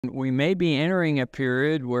We may be entering a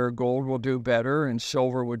period where gold will do better and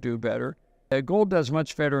silver will do better. Gold does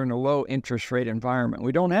much better in a low interest rate environment.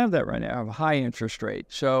 We don't have that right now. We have a high interest rate.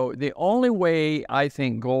 So the only way I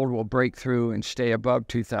think gold will break through and stay above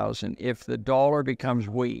 2,000 if the dollar becomes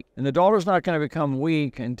weak. And the dollar's not going to become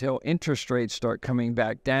weak until interest rates start coming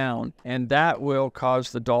back down. And that will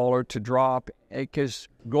cause the dollar to drop because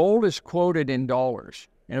gold is quoted in dollars.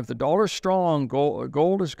 And if the dollar's strong,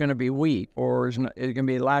 gold is going to be weak or it's going to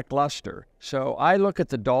be lackluster. So I look at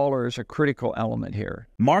the dollar as a critical element here.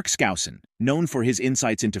 MarkSkousen, known for his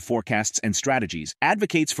insights into forecasts and strategies,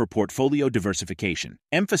 advocates for portfolio diversification,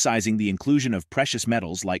 emphasizing the inclusion of precious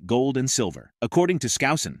metals like gold and silver. According to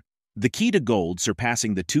Skousen, the key to gold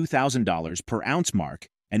surpassing the $2,000 per ounce mark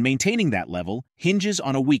and maintaining that level hinges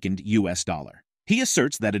on a weakened U.S. dollar. He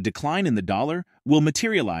asserts that a decline in the dollar will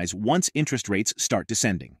materialize once interest rates start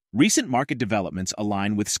descending. Recent market developments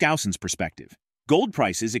align with Skousen's perspective. Gold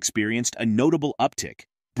prices experienced a notable uptick,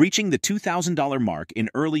 breaching the $2,000 mark in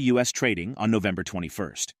early U.S. trading on November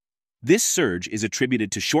 21st. This surge is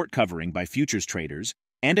attributed to short covering by futures traders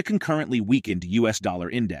and a concurrently weakened U.S. dollar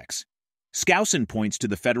index. Skousen points to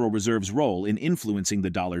the Federal Reserve's role in influencing the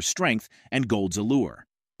dollar's strength and gold's allure.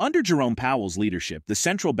 Under Jerome Powell's leadership, the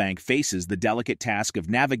central bank faces the delicate task of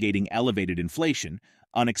navigating elevated inflation,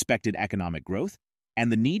 unexpected economic growth,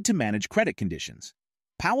 and the need to manage credit conditions.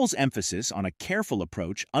 Powell's emphasis on a careful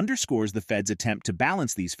approach underscores the Fed's attempt to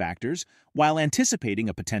balance these factors while anticipating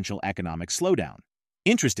a potential economic slowdown.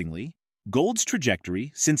 Interestingly, gold's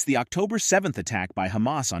trajectory since the October 7th attack by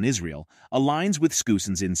Hamas on Israel aligns with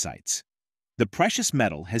Skousen's insights. The precious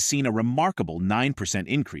metal has seen a remarkable 9%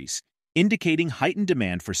 increase, indicating heightened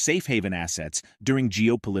demand for safe haven assets during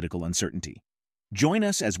geopolitical uncertainty. Join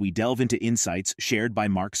us as we delve into insights shared by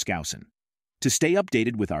MarkSkousen. To stay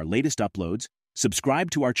updated with our latest uploads,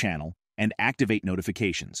 subscribe to our channel and activate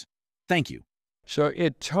notifications. Thank you. So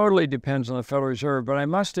it totally depends on the Federal Reserve, but I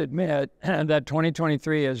must admit that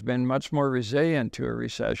 2023 has been much more resilient to a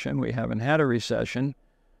recession. We haven't had a recession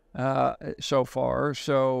so far.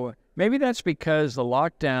 So maybe that's because the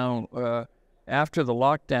lockdown, after the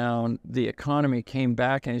lockdown, the economy came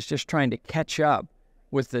back and is just trying to catch up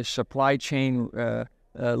with the supply chain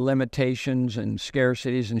limitations and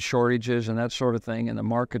scarcities and shortages and that sort of thing, and the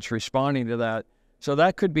market's responding to that. So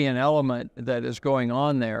that could be an element that is going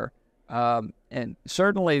on there. And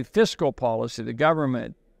certainly fiscal policy, the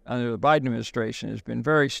government under the Biden administration has been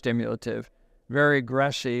very stimulative, very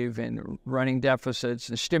aggressive in running deficits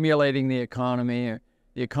and stimulating the economy.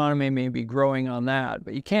 The economy may be growing on that,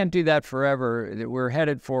 but you can't do that forever. We're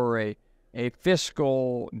headed for a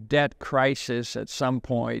fiscal debt crisis at some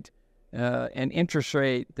point. And interest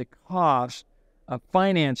rate, the cost of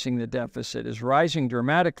financing the deficit is rising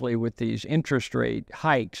dramatically with these interest rate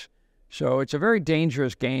hikes. So it's a very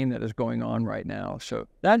dangerous game that is going on right now. So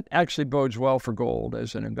that actually bodes well for gold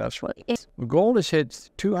as an investment. Gold has hit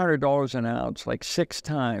 $200 an ounce like 6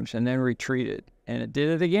 times and then retreated. And it did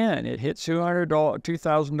it again. It hit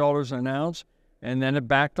 $2,000 an ounce and then it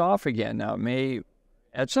backed off again. Now, it may,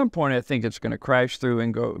 at some point, I think it's going to crash through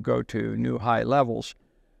and go to new high levels.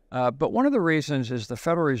 But one of the reasons is the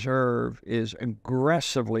Federal Reserve is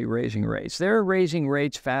aggressively raising rates. They're raising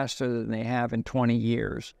rates faster than they have in 20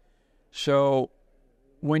 years. So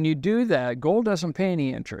when you do that, gold doesn't pay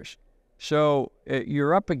any interest. So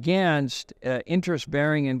you're up against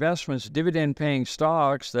interest-bearing investments, dividend-paying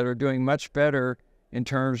stocks that are doing much better in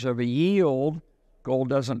terms of a yield. Gold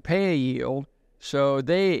doesn't pay a yield. So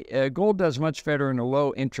gold does much better in a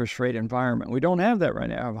low interest rate environment. We don't have that right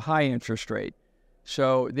now. We have a high interest rate.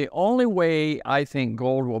 So the only way I think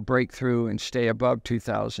gold will break through and stay above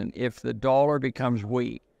 2,000 if the dollar becomes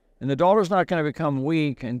weak. And the dollar's not going to become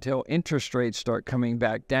weak until interest rates start coming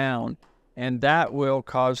back down. And that will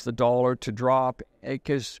cause the dollar to drop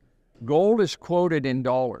because gold is quoted in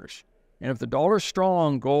dollars. And if the dollar's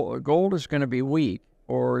strong, gold is going to be weak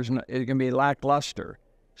or it's going to be lackluster.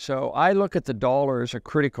 So I look at the dollar as a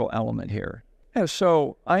critical element here. Yeah,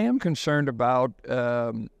 so I am concerned about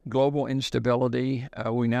global instability.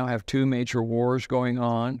 We now have 2 major wars going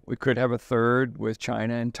on. We could have a third with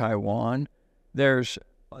China and Taiwan. There's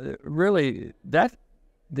really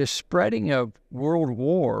the spreading of world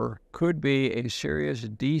war could be a serious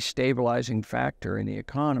destabilizing factor in the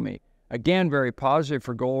economy. Again, very positive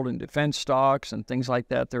for gold and defense stocks and things like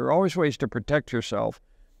that. There are always ways to protect yourself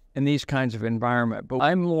in these kinds of environment, but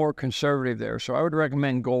I'm more conservative there. So I would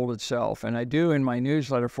recommend gold itself. And I do in my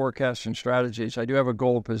newsletter, Forecasts and Strategies, I do have a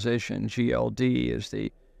gold position. GLD is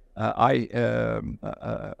the,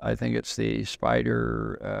 I think it's the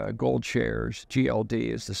Spider Gold Shares.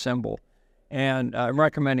 GLD is the symbol. And I'm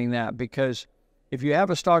recommending that because if you have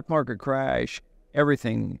a stock market crash,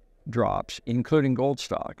 everything drops, including gold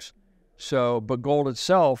stocks. So, but gold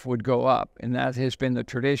itself would go up, and that has been the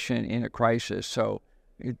tradition in a crisis. So,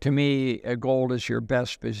 to me, gold is your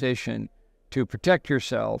best position to protect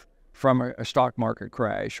yourself from a stock market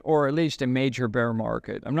crash, or at least a major bear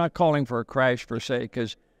market. I'm not calling for a crash per se,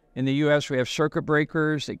 because in the U.S. we have circuit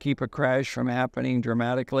breakers that keep a crash from happening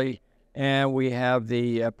dramatically, and we have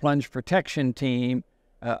the plunge protection team,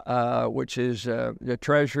 which is the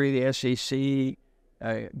Treasury, the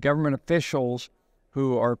SEC, government officials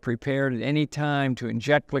who are prepared at any time to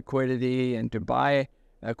inject liquidity and to buy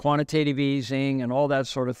quantitative easing and all that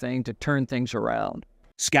sort of thing to turn things around.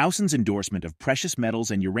 Skousen's endorsement of precious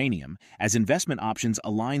metals and uranium as investment options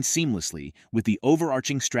aligns seamlessly with the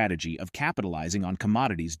overarching strategy of capitalizing on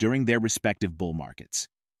commodities during their respective bull markets.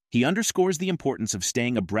 He underscores the importance of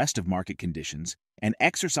staying abreast of market conditions and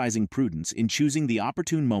exercising prudence in choosing the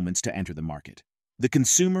opportune moments to enter the market. The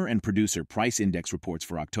Consumer and Producer Price Index reports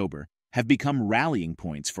for October have become rallying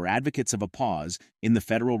points for advocates of a pause in the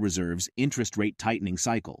Federal Reserve's interest rate tightening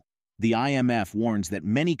cycle. The IMF warns that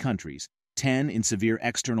many countries, 10 in severe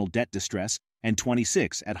external debt distress and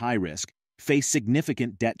 26 at high risk, face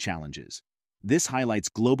significant debt challenges. This highlights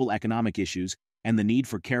global economic issues and the need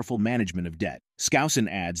for careful management of debt. Skousen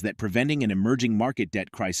adds that preventing an emerging market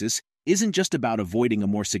debt crisis isn't just about avoiding a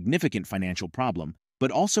more significant financial problem,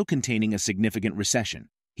 but also containing a significant recession.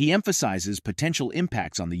 He emphasizes potential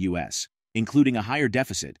impacts on the U.S., including a higher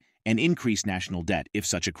deficit and increased national debt if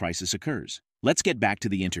such a crisis occurs. Let's get back to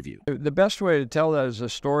the interview. The best way to tell that is a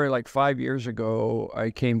story like 5 years ago.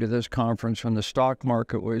 I came to this conference when the stock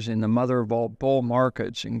market was in the mother of all bull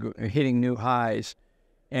markets and hitting new highs.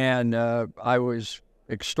 And I was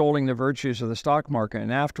extolling the virtues of the stock market.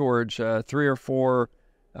 And afterwards, 3 or 4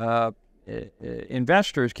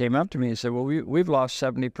 investors came up to me and said, well, we've lost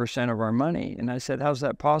 70% of our money. And I said, how's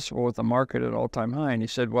that possible with the market at all-time high? And he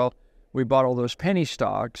said, well, we bought all those penny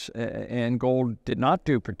stocks, and gold did not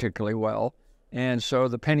do particularly well. And so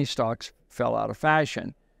the penny stocks fell out of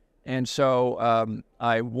fashion. And so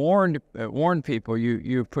I warned people,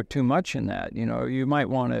 you put too much in that. You know, you might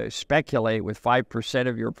want to speculate with 5%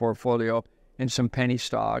 of your portfolio in some penny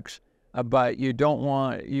stocks, but you don't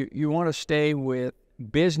want, you want to stay with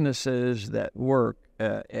businesses that work.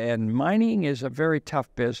 And mining is a very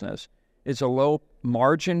tough business. It's a low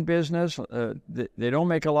margin business. They don't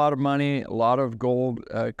make a lot of money. A lot of gold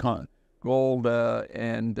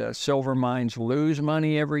and silver mines lose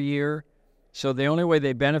money every year. So the only way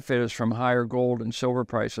they benefit is from higher gold and silver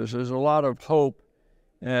prices. There's a lot of hope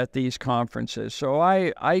at these conferences. So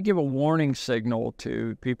I give a warning signal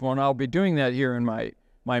to people, and I'll be doing that here in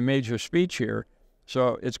my major speech here.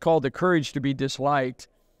 So it's called The Courage to be Disliked,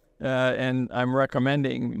 and I'm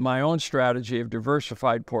recommending my own strategy of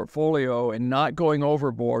diversified portfolio and not going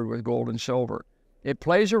overboard with gold and silver. It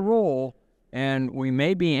plays a role, and we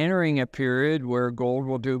may be entering a period where gold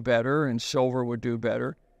will do better and silver would do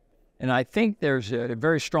better. And I think there's a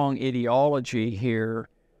very strong ideology here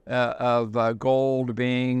of gold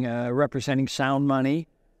being representing sound money.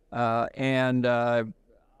 And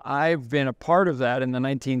I've been a part of that in the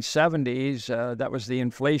 1970s. That was the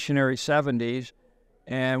inflationary 70s.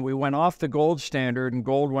 And we went off the gold standard, and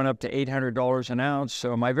gold went up to $800 an ounce.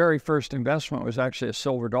 So my very first investment was actually a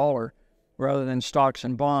silver dollar rather than stocks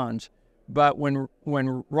and bonds. But when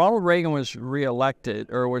Ronald Reagan was reelected,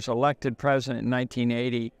 or was elected president in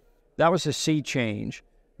 1980, that was a sea change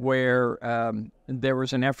where there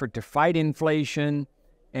was an effort to fight inflation,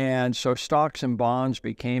 and so stocks and bonds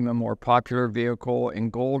became a more popular vehicle,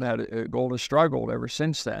 and gold has struggled ever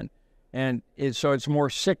since then. And so it's more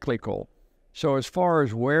cyclical. So as far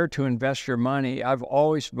as where to invest your money, I've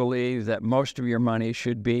always believed that most of your money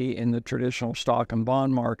should be in the traditional stock and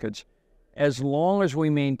bond markets, as long as we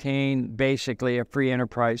maintain basically a free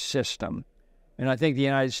enterprise system. And I think the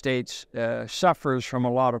United States suffers from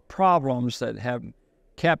a lot of problems that have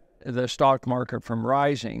kept the stock market from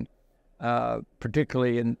rising,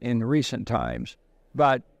 particularly in recent times.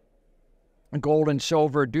 But gold and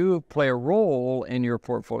silver do play a role in your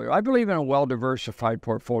portfolio. I believe in a well-diversified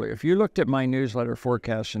portfolio. If you looked at my newsletter,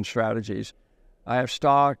 Forecasts and Strategies, I have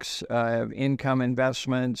stocks, I have income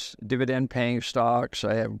investments, dividend-paying stocks,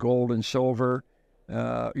 I have gold and silver.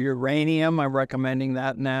 Uranium, I'm recommending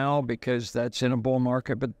that now because that's in a bull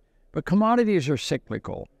market. But commodities are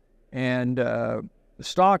cyclical, and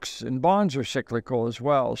stocks and bonds are cyclical as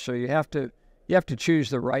well. So you have to choose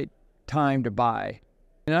the right time to buy.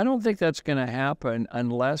 And I don't think that's going to happen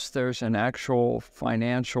unless there's an actual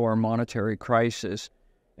financial or monetary crisis.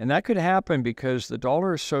 And that could happen because the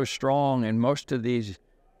dollar is so strong, and most of these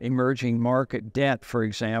emerging market debt, for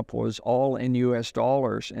example, is all in U.S.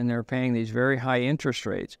 dollars, and they're paying these very high interest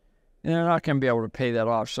rates. And they're not going to be able to pay that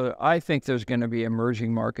off. So I think there's going to be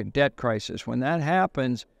emerging market debt crisis. When that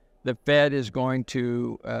happens, the Fed is going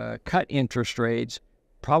to cut interest rates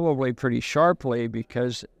probably pretty sharply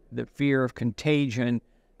because the fear of contagion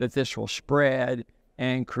that this will spread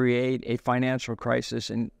and create a financial crisis.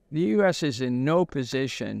 And the U.S. is in no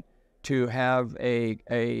position to have a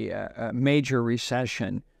major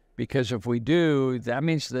recession, because if we do, that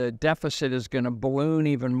means the deficit is going to balloon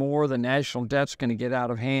even more. The national debt's going to get out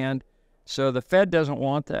of hand. So the Fed doesn't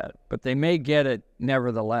want that, but they may get it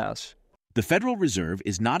nevertheless. The Federal Reserve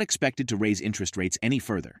is not expected to raise interest rates any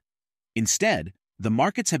further. Instead, the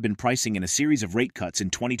markets have been pricing in a series of rate cuts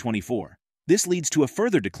in 2024. This leads to a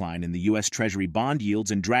further decline in the U.S. Treasury bond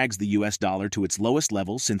yields and drags the U.S. dollar to its lowest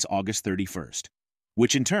level since August 31st,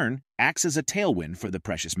 which in turn acts as a tailwind for the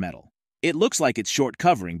precious metal. It looks like it's short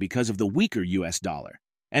covering because of the weaker U.S. dollar,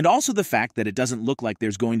 and also the fact that it doesn't look like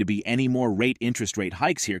there's going to be any more interest rate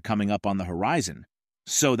hikes here coming up on the horizon.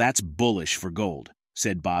 So that's bullish for gold,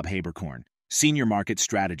 said Bob Haberkorn, senior market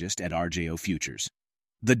strategist at RJO Futures.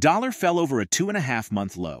 The dollar fell over a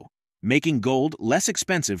 2.5-month low, making gold less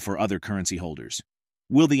expensive for other currency holders.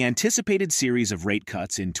 Will the anticipated series of rate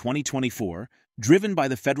cuts in 2024, driven by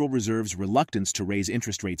the Federal Reserve's reluctance to raise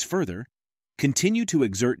interest rates further, continue to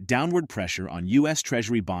exert downward pressure on U.S.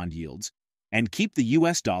 Treasury bond yields and keep the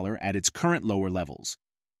U.S. dollar at its current lower levels,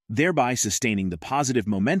 thereby sustaining the positive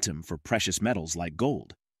momentum for precious metals like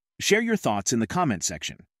gold? Share your thoughts in the comment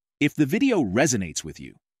section. If the video resonates with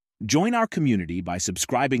you, join our community by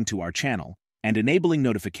subscribing to our channel and enabling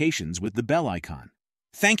notifications with the bell icon.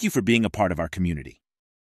 Thank you for being a part of our community.